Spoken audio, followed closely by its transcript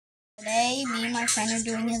Today, me and my friend are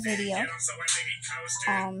doing a video.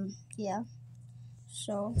 Yeah.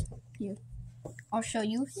 So, I'll show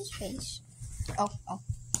you his face. Oh, that.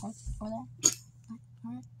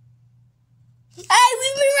 Hey,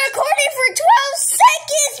 we've been recording for 12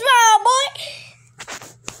 seconds, my boy!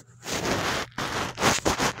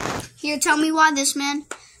 Here, tell me why this man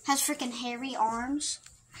has freaking hairy arms.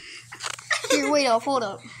 Here, wait up, hold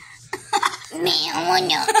up.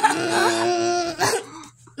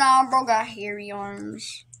 Nah, bro got hairy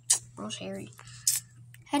arms. Bro's hairy.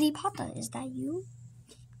 Harry Potter, is that you?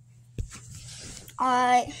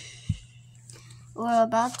 We're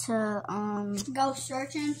about to, go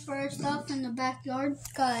searching for stuff in the backyard,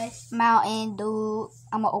 guys. Mountain Dew.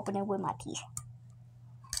 I'm gonna open it with my teeth.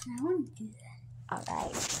 I want to do that.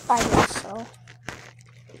 Alright. I guess so.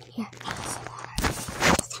 Here,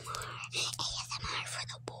 ASMR for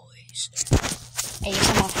the boys.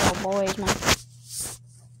 ASMR for the boys, man.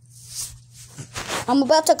 I'm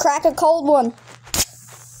about to crack a cold one.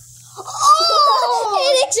 Oh!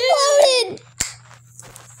 It exploded!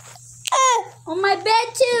 On my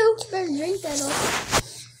bed, too. Better drink that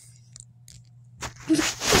off. It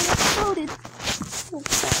exploded.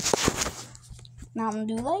 Now I'm gonna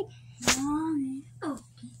do like...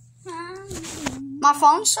 My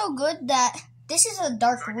phone's so good that this is a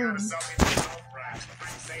dark room.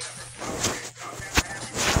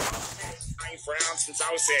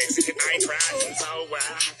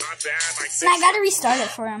 And I gotta restart it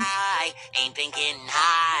for him. I ain't thinking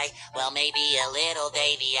high. Well, maybe a little,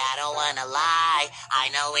 baby, I don't wanna lie. I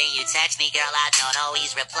know when you text me, girl, I don't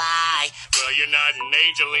always reply. Well, you're not an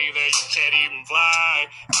angel either, you can't even fly.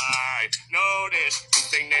 I know this, you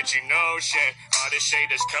think that you know shit. All this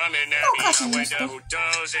shade is coming at me, I wonder who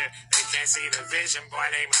does it. They can't see the vision, boy,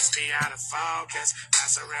 they must be out of focus.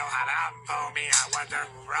 That's a real hot album for me, I wonder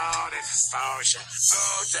who wrote it. Exposure.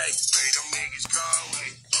 All day, made them niggas go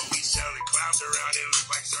away. Always selling clowns around, it look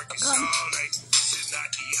like circus all day. This is not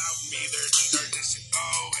the album either, start this and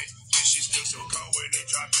oh it. This shit still so cold when they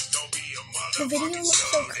drop it, don't be a The video motherfucking looks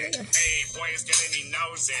so clear. Hey, boy, it's getting he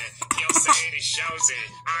knows it. He'll say it, he shows it.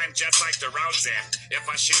 I'm just like the rose. If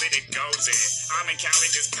I shoot it, it goes in. I'm in Cali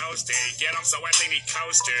just coasting. Get him so I think he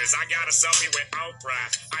coasters. I got a selfie with Oprah.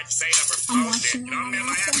 I'd say never posted. I'm in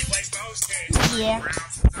my happy place posted. Yeah.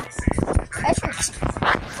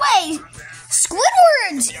 Wait!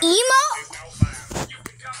 Squidward's emo?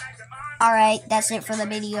 Alright, that's it for the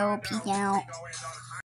video. Peek out.